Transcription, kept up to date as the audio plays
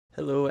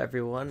Hello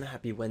everyone,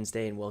 happy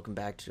Wednesday and welcome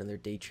back to another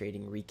day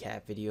trading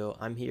recap video.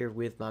 I'm here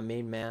with my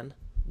main man,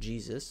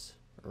 Jesus,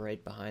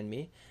 right behind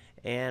me.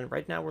 And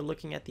right now we're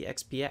looking at the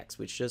XPX,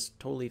 which just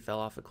totally fell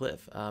off a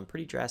cliff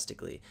pretty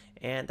drastically.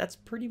 And that's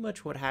pretty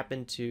much what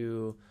happened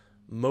to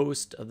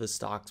most of the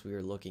stocks we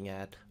were looking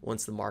at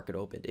once the market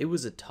opened. It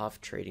was a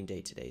tough trading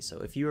day today. So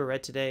if you were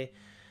red today,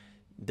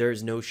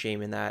 there's no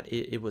shame in that.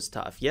 It was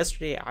tough.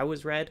 Yesterday I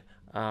was red,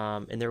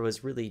 and there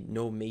was really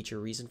no major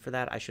reason for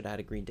that. I should have had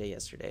a green day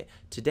yesterday.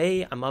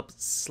 Today I'm up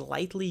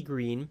slightly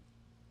green,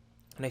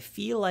 and I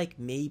feel like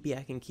maybe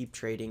I can keep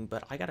trading,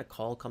 but I got a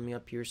call coming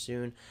up here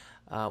soon,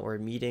 or a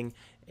meeting,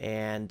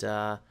 and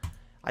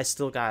I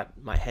still got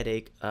my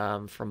headache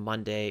from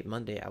Monday.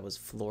 Monday I was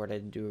floored. I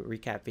didn't do a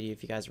recap video.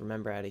 If you guys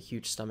remember, I had a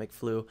huge stomach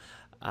flu.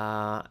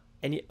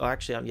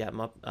 Actually, I'm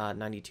up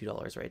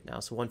 $92 right now,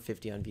 so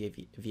 150 on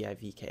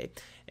VIVK,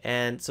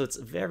 and so it's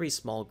a very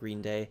small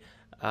green day,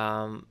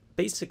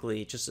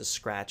 basically just a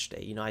scratch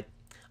day.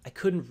 I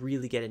couldn't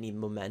really get any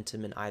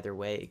momentum in either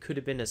way. It could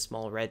have been a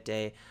small red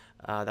day,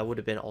 that would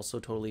have been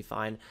also totally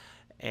fine,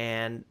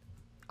 and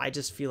I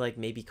just feel like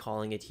maybe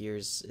calling it here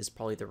is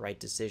probably the right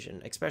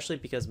decision, especially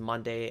because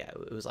Monday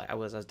it was like I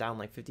was down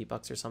like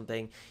 $50 or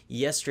something.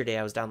 Yesterday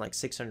I was down like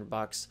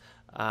 $600,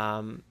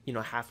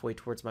 halfway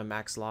towards my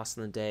max loss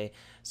in the day.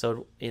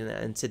 So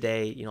and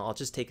today, I'll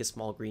just take a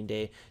small green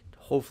day,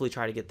 hopefully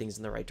try to get things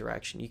in the right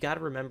direction. You got to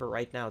remember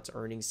right now it's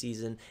earnings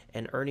season,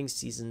 and earnings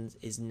season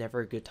is never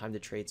a good time to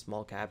trade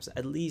small caps.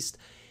 At least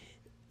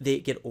they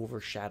get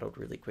overshadowed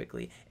really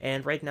quickly.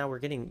 And right now we're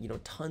getting,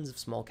 tons of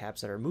small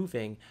caps that are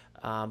moving,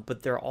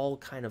 but they're all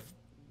kind of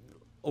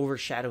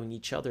overshadowing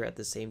each other at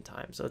the same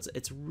time. So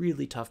it's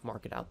really tough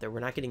market out there. We're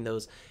not getting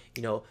those,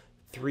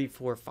 3,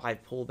 4,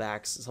 5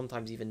 pullbacks,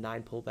 sometimes even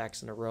 9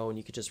 pullbacks in a row, and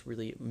you could just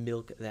really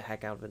milk the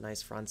heck out of a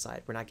nice front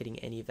side. We're not getting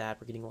any of that.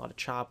 We're getting a lot of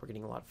chop. We're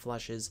getting a lot of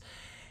flushes.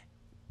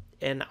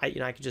 And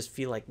I could just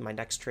feel like my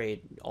next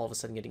trade all of a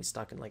sudden getting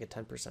stuck in like a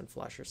 10%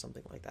 flush or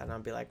something like that, and I'll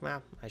be like,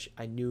 man,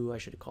 I knew I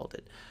should have called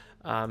it.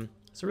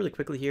 So really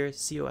quickly here,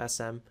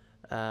 COSM,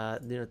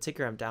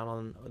 ticker I'm down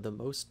on the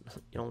most,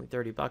 only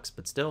 $30,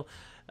 but still,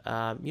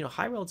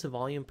 high relative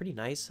volume, pretty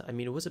nice. I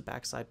mean, it was a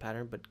backside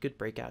pattern, but good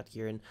breakout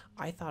here, and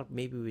I thought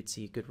maybe we would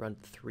see a good run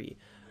to 3.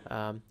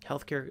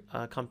 Healthcare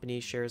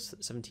company shares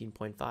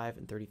 17.5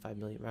 and 35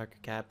 million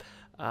market cap.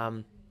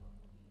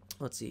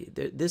 Let's see,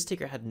 this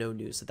ticker had no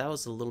news, so that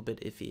was a little bit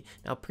iffy.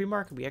 Now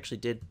pre-market we actually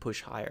did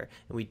push higher,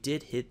 and we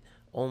did hit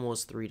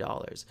almost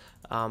 $3,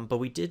 but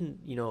we didn't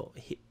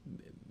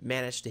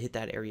manage to hit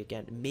that area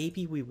again.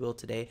 Maybe we will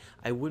today.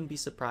 I wouldn't be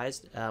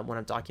surprised when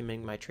I'm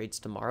documenting my trades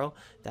tomorrow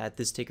that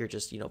this ticker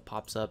just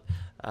pops up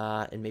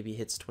and maybe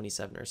hits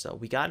 27 or so.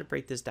 We got to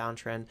break this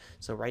downtrend,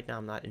 so right now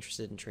I'm not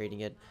interested in trading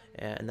it,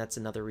 and that's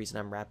another reason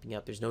I'm wrapping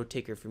up. There's no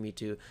ticker for me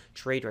to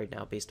trade right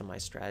now based on my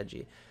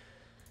strategy.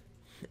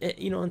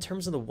 In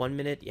terms of the 1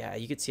 minute, yeah,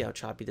 you could see how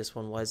choppy this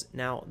one was.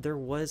 Now there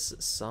was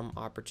some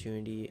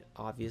opportunity,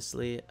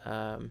 obviously,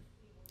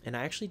 and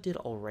I actually did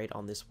all right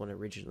on this one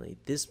originally.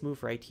 This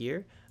move right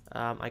here,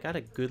 I got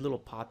a good little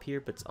pop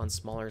here, but it's on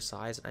smaller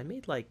size. I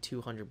made like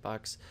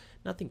 $200,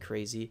 nothing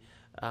crazy,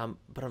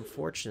 but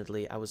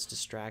unfortunately I was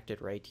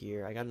distracted right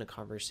here. I got in a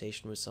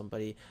conversation with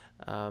somebody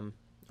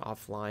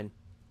offline,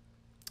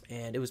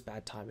 and it was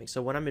bad timing.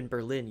 So when I'm in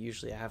Berlin,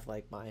 usually I have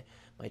like my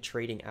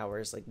trading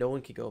hours. Like no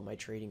one could go in my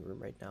trading room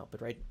right now,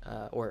 but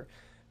or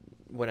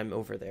when I'm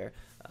over there,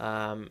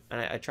 and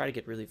I try to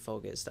get really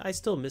focused. I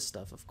still miss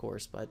stuff, of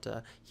course,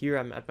 but here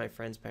I'm at my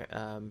friend's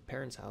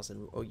parents' house,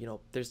 and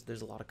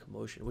there's a lot of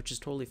commotion, which is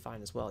totally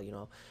fine as well.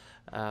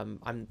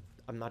 I'm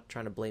not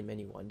trying to blame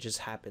anyone, it just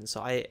happened.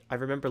 So I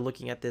remember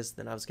looking at this,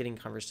 then I was getting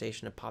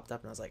conversation, it popped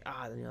up, and I was like,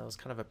 it was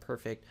kind of a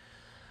perfect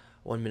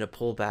 1 minute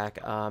pullback.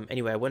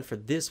 Anyway, I went for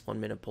this 1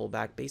 minute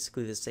pullback,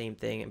 basically the same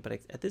thing, but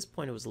at this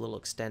point it was a little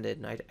extended,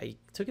 and I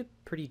took a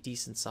pretty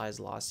decent sized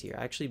loss here.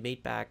 I actually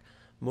made back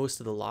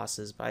most of the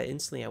losses, but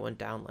instantly I went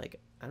down like,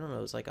 I don't know,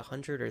 it was like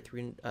 $100 or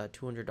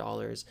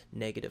 $200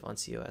 negative on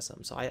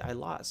COSM. So I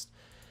lost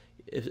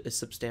a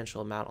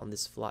substantial amount on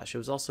this flush. It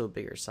was also a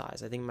bigger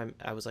size. I think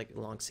I was like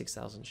long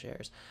 6,000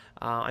 shares.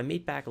 I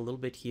made back a little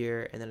bit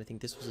here, and then I think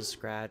this was a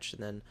scratch,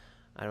 and then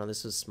I don't know,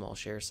 this was small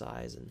share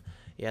size. And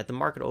yeah, at the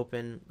market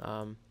open,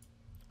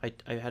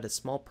 I had a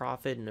small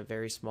profit and a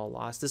very small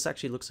loss. This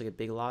actually looks like a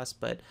big loss,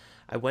 but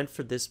I went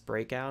for this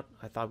breakout.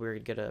 I thought we were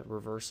going to get a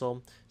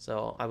reversal,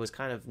 so I was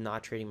kind of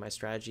not trading my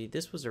strategy.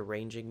 This was a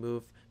ranging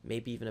move,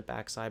 maybe even a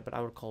backside, but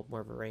I would call it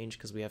more of a range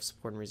because we have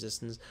support and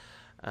resistance.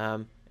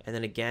 And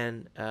then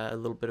again, a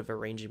little bit of a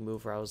ranging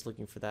move where I was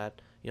looking for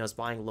that. I was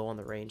buying low on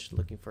the range,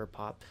 looking for a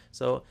pop.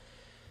 So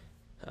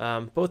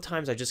both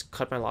times I just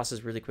cut my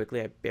losses really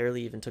quickly. I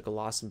barely even took a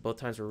loss, and both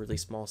times were really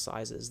small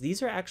sizes.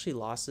 These are actually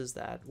losses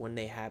that when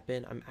they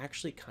happen, I'm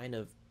actually kind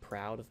of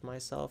proud of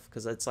myself,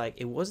 because it's like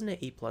it wasn't an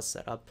A+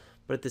 setup,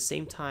 but at the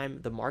same time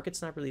the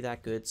market's not really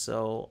that good.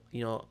 So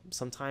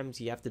sometimes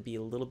you have to be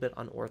a little bit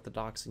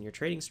unorthodox in your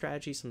trading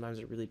strategy. Sometimes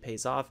it really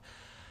pays off.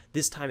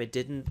 This time it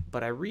didn't,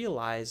 but I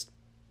realized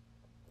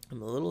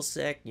I'm a little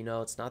sick,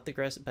 it's not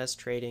the best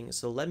trading,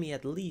 so let me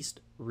at least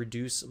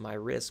reduce my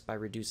risk by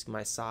reducing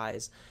my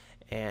size.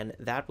 And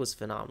that was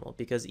phenomenal,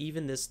 because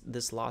even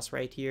this loss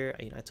right here,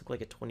 I took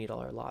like a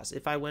 $20 loss.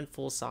 If I went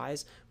full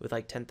size with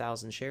like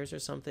 10,000 shares or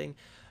something,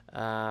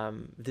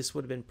 this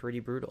would have been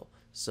pretty brutal.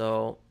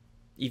 So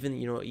even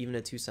even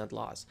a 2-cent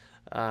loss,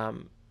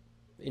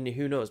 and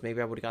who knows,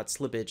 maybe I would have got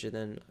slippage, and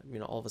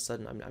then all of a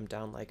sudden I'm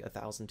down like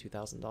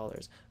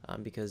 $1,000-$2,000,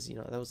 because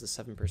that was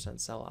a 7%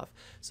 sell-off.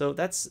 So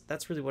that's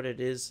really what it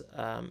is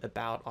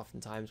about.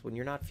 Oftentimes when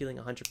you're not feeling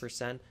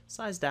 100%,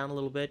 size down a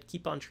little bit,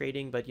 keep on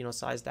trading, but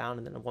size down,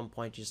 and then at one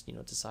point just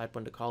decide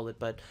when to call it.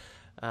 But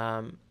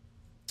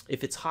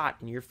if it's hot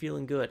and you're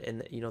feeling good,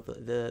 and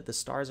the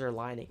stars are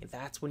aligning,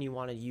 that's when you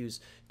want to use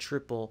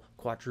triple,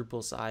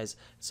 quadruple size,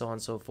 so on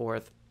and so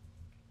forth,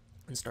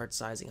 and start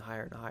sizing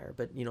higher and higher.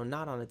 But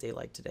not on a day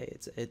like today.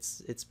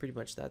 It's pretty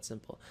much that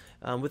simple.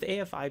 With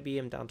AFIB,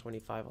 I'm down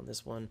 25 on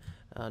this one.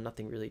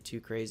 Nothing really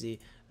too crazy.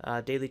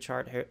 Daily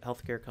chart,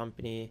 healthcare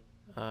company,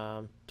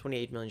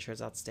 28 million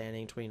shares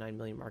outstanding, 29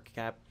 million market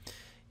cap.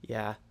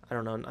 Yeah, I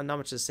don't know, not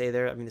much to say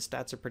there. I mean, the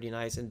stats are pretty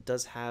nice, and it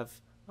does have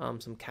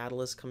some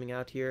catalysts coming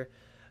out here,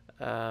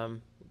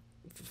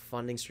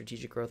 funding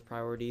strategic growth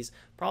priorities.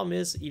 Problem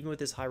is, even with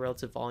this high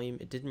relative volume,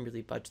 it didn't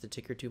really budge the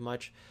ticker too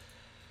much.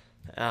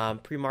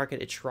 Pre-market,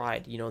 it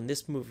tried, and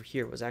this move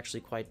here was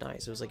actually quite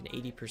nice. It was like an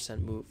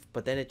 80% move,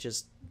 but then it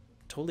just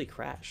totally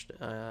crashed.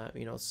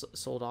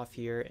 Sold off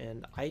here,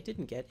 and I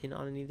didn't get in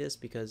on any of this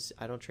because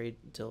I don't trade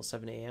until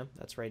 7 a.m.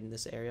 That's right in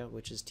this area,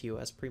 which is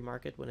TOS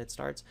pre-market when it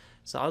starts.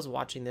 So I was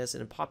watching this,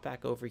 and it popped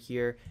back over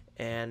here,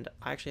 and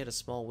I actually had a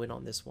small win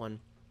on this one.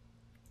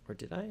 Or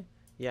did I?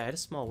 Yeah, I had a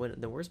small win.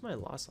 Then where's my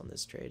loss on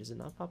this trade? Is it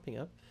not popping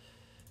up?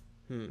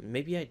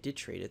 Maybe I did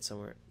trade it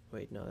somewhere.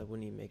 Wait, no, that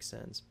wouldn't even make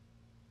sense.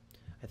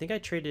 I think I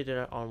traded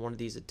it on one of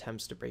these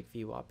attempts to break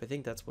VWAP. I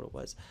think that's what it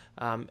was.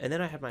 And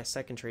then I had my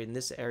second trade in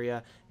this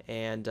area,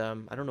 and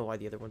I don't know why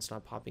the other one's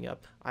not popping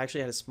up. I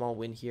actually had a small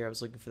win here. I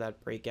was looking for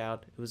that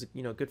breakout. It was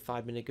a good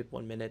 5 minute, good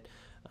 1 minute,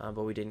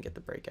 but we didn't get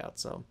the breakout,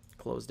 so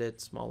closed it.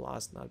 Small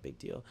loss, not a big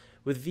deal.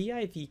 With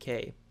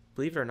VIVK,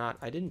 believe it or not,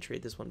 I didn't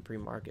trade this one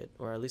pre-market,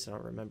 or at least I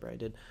don't remember I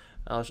did.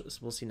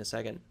 We'll see in a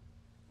second.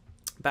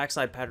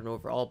 Backside pattern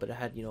overall, but it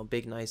had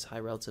big, nice, high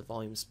relative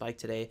volume spike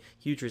today.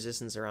 Huge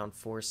resistance around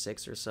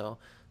 4.6 or so.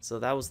 So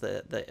that was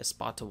the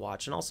spot to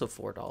watch, and also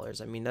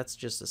 $4. I mean, that's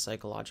just a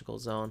psychological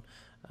zone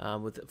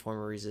with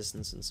former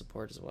resistance and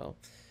support as well.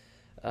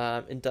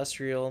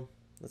 Industrial,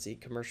 let's see,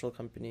 commercial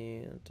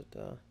company,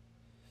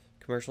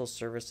 commercial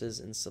services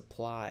and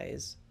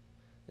supplies,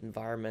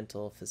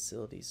 environmental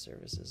facilities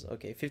services.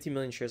 Okay, 50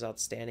 million shares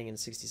outstanding and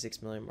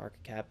 66 million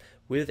market cap,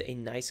 with a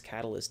nice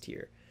catalyst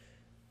here.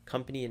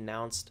 Company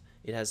announced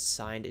it has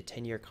signed a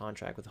 10-year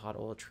contract with Hot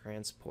Oil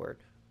Transport.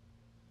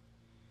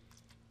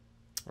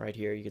 Right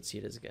here, you can see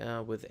it as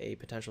with a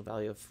potential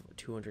value of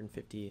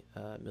 $250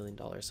 million.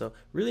 So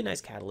really nice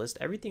catalyst.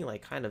 Everything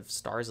like kind of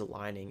stars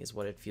aligning is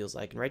what it feels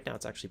like. And right now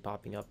it's actually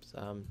popping up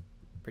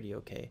pretty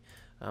okay.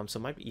 So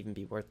it might even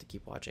be worth to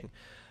keep watching.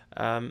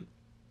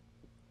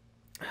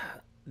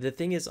 The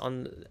thing is,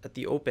 at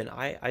the open,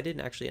 I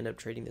didn't actually end up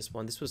trading this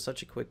one. This was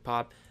such a quick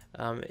pop.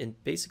 In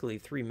basically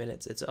 3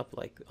 minutes, it's up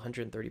like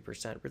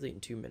 130%, really in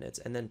 2 minutes,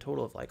 and then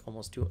total of like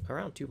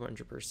around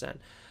 200%.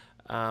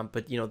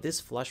 But this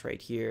flush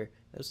right here,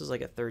 this was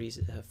like a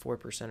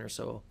 34% or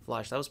so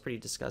flush. That was pretty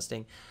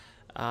disgusting.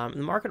 The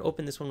market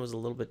open, this one was a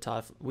little bit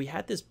tough. We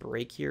had this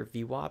break here,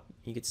 VWAP,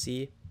 you could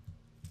see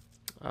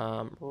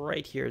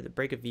right here, the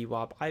break of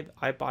VWAP.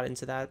 I bought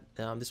into that.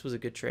 This was a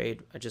good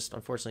trade. I just,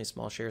 unfortunately,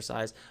 small share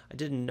size. I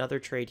did another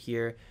trade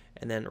here,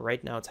 and then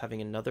right now it's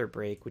having another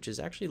break, which is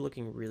actually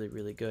looking really,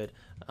 really good.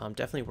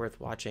 Definitely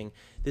worth watching.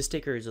 This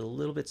ticker is a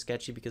little bit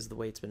sketchy because of the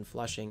way it's been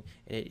flushing,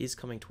 and it is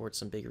coming towards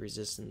some big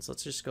resistance.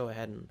 Let's just go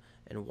ahead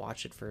and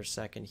watch it for a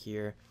second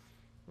here.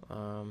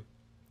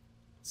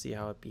 See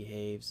how it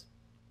behaves.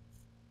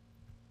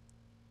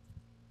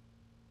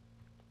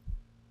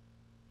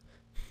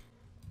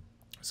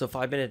 So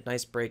 5 minute,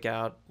 nice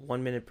breakout.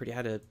 1 minute,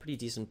 had a pretty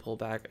decent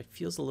pullback. It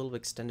feels a little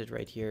extended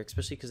right here,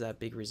 especially because of that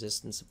big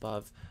resistance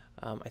above.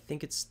 I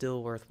think it's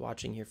still worth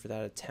watching here for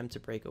that attempt to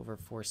break over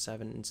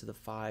 4.7 into the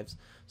 5s.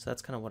 So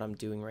that's kind of what I'm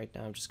doing right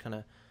now. I'm just kind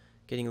of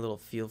getting a little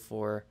feel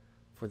for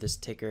this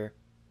ticker.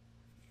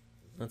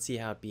 Let's see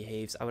how it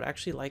behaves. I would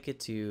actually like it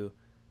to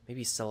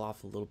maybe sell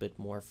off a little bit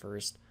more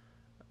first.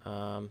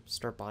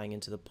 Start buying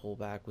into the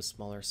pullback with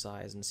smaller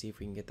size and see if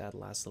we can get that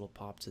last little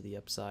pop to the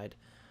upside.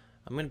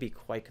 I'm going to be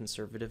quite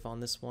conservative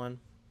on this one.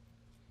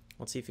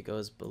 Let's see if it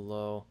goes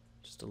below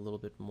just a little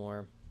bit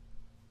more.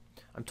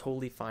 I'm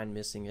totally fine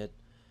missing it.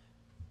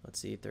 Let's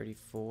see,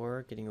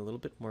 34, getting a little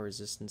bit more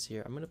resistance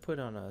here. I'm going to put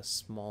on a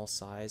small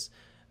size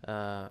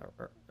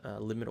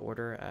limit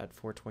order at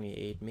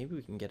 428. Maybe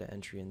we can get an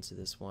entry into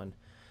this one.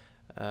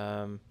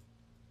 Let's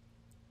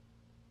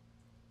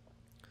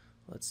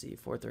see,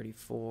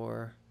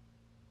 434.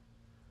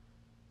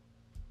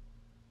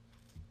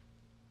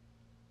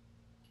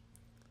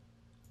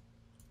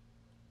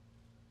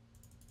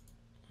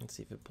 Let's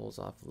see if it pulls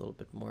off a little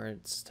bit more.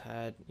 It's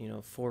had,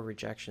 4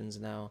 rejections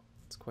now.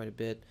 It's quite a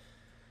bit.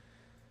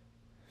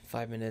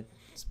 5 minute,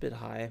 It's a bit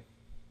high.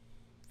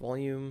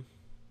 Volume,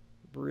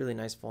 really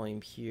nice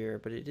volume here,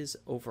 but it is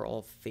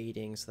overall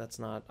fading, so that's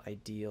not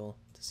ideal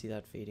to see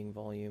that fading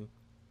volume.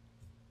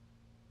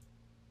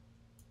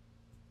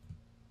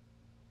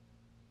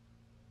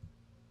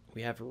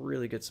 We have a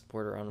really good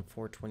support around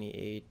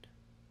 428.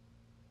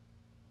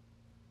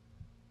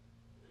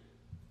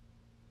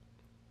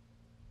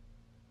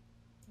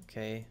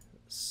 Okay,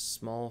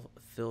 small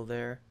fill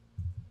there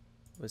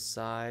with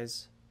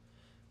size.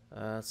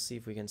 Let's see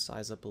if we can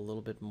size up a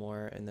little bit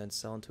more and then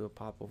sell into a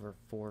pop over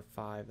 4 or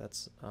 5.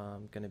 That's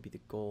going to be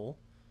the goal.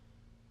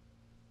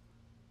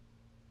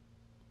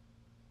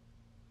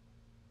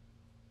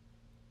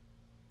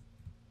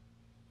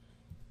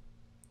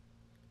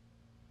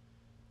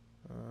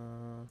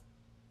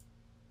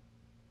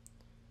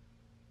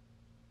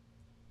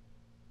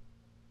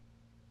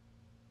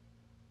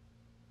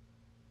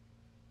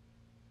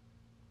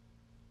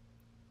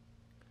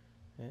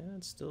 Yeah,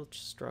 it's still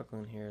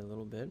struggling here a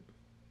little bit.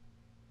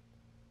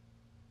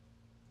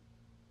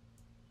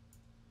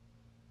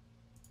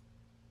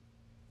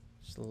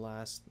 Just the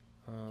last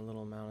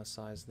little amount of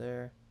size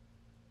there.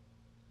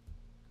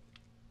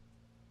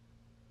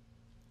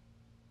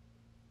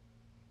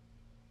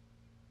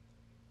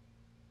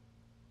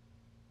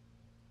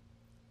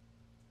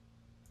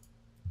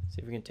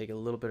 See if we can take a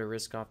little bit of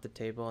risk off the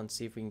table and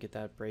see if we can get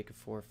that break of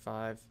 4 or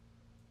 5.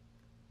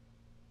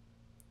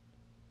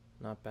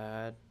 Not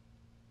bad.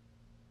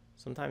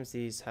 Sometimes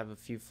these have a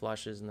few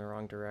flushes in the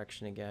wrong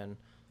direction again,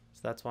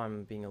 so that's why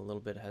I'm being a little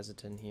bit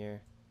hesitant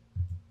here.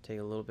 Take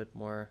a little bit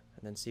more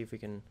and then see if we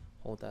can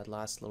hold that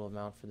last little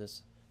amount for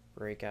this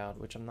breakout,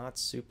 which I'm not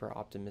super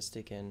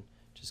optimistic in,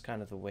 just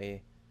kind of the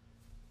way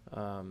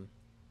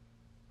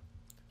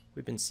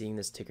we've been seeing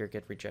this ticker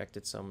get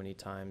rejected so many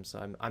times.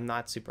 So I'm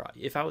not super,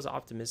 if I was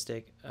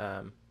optimistic,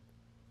 I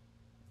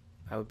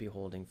would be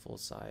holding full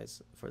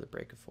size for the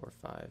break of 4 or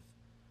 5.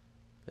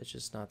 But it's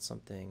just not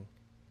something.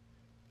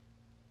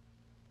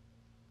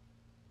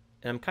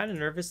 And I'm kind of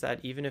nervous that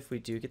even if we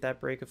do get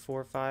that break of 4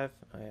 or 5,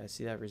 I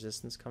see that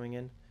resistance coming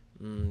in.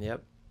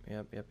 Yep.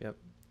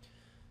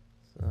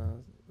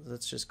 So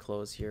let's just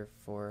close here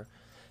for.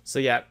 So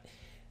yeah,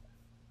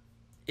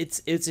 it's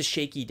a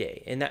shaky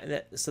day,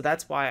 and so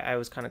that's why I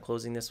was kind of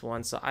closing this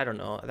one. So I don't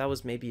know. That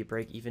was maybe a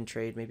break-even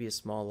trade, maybe a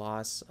small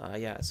loss.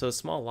 Yeah, so a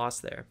small loss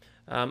there.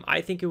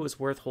 I think it was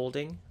worth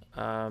holding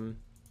because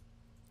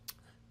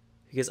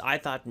I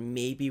thought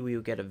maybe we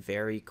would get a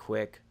very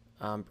quick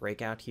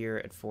breakout here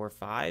at 4 or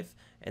 5,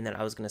 and then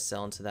I was going to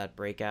sell into that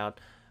breakout.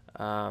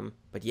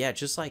 But yeah,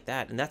 just like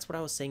that. And that's what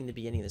I was saying in the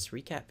beginning of this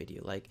recap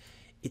video. Like,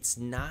 it's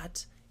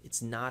not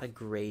a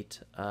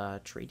great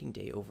trading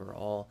day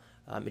overall.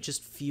 It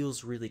just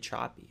feels really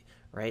choppy,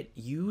 right?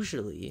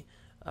 Usually,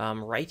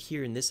 right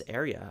here in this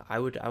area, I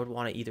would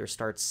want to either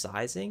start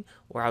sizing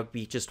or I would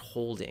be just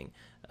holding.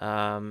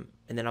 And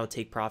then I would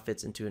take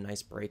profits into a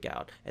nice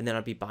breakout, and then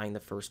I'd be buying the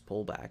first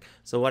pullback.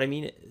 So what I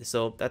mean,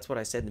 so that's what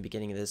I said in the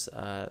beginning of this,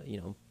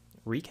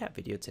 recap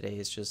video today,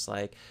 is just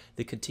like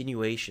the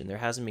continuation. There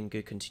hasn't been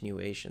good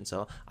continuation.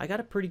 So I got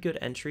a pretty good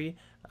entry.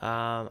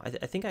 I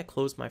think I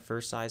closed my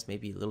first size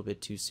maybe a little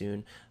bit too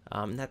soon.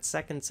 And that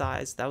second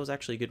size, that was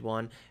actually a good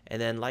one.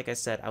 And then, like I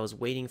said, I was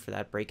waiting for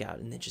that breakout,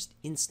 and then just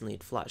instantly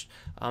it flushed.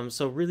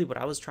 So really what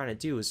I was trying to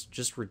do is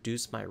just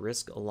reduce my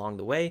risk along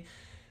the way,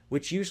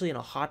 which usually in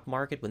a hot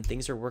market when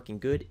things are working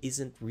good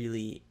isn't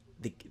really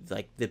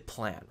the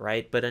plan,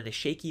 right? But in a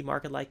shaky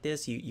market like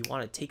this, you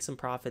want to take some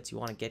profits, you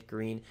want to get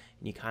green,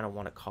 and you kind of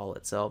want to call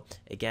it. So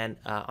again,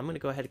 I'm going to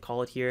go ahead and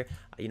call it here.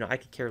 I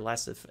could care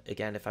less if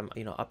I'm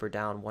up or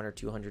down $100 or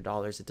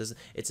 $200.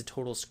 It's a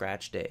total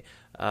scratch day.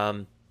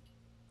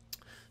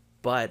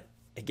 But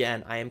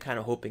again, I am kind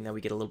of hoping that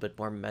we get a little bit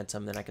more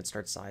momentum, then I can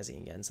start sizing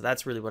again. So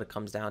that's really what it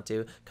comes down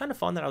to. Kind of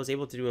fun that I was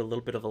able to do a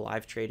little bit of a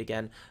live trade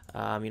again.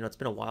 It's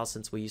been a while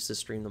since we used to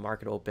stream the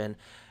market open.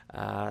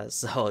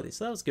 So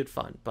that was good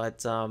fun.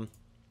 But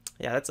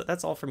yeah,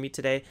 that's all for me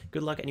today.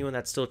 Good luck anyone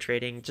that's still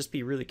trading. Just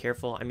be really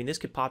careful. I mean, this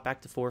could pop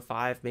back to 4 or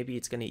 5. Maybe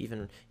it's going to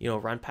even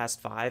run past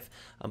 5.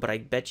 But I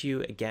bet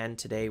you again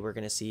today we're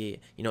going to see,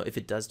 if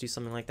it does do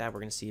something like that,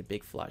 we're going to see a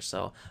big flush.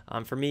 So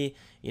for me,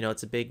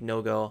 it's a big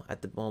no-go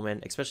at the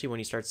moment, especially when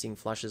you start seeing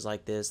flushes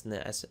like this,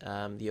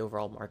 and the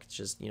overall market's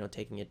just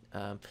taking it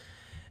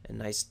a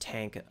nice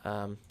tank.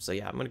 So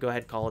yeah, I'm gonna go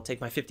ahead and call it,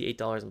 take my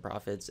 $58 in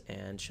profits,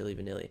 and chili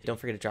vanilli. Don't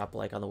forget to drop a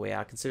like on the way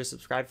out. Consider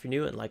subscribe if you're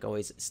new, and like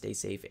always, stay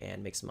safe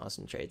and make some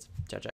awesome trades. Ciao, ciao.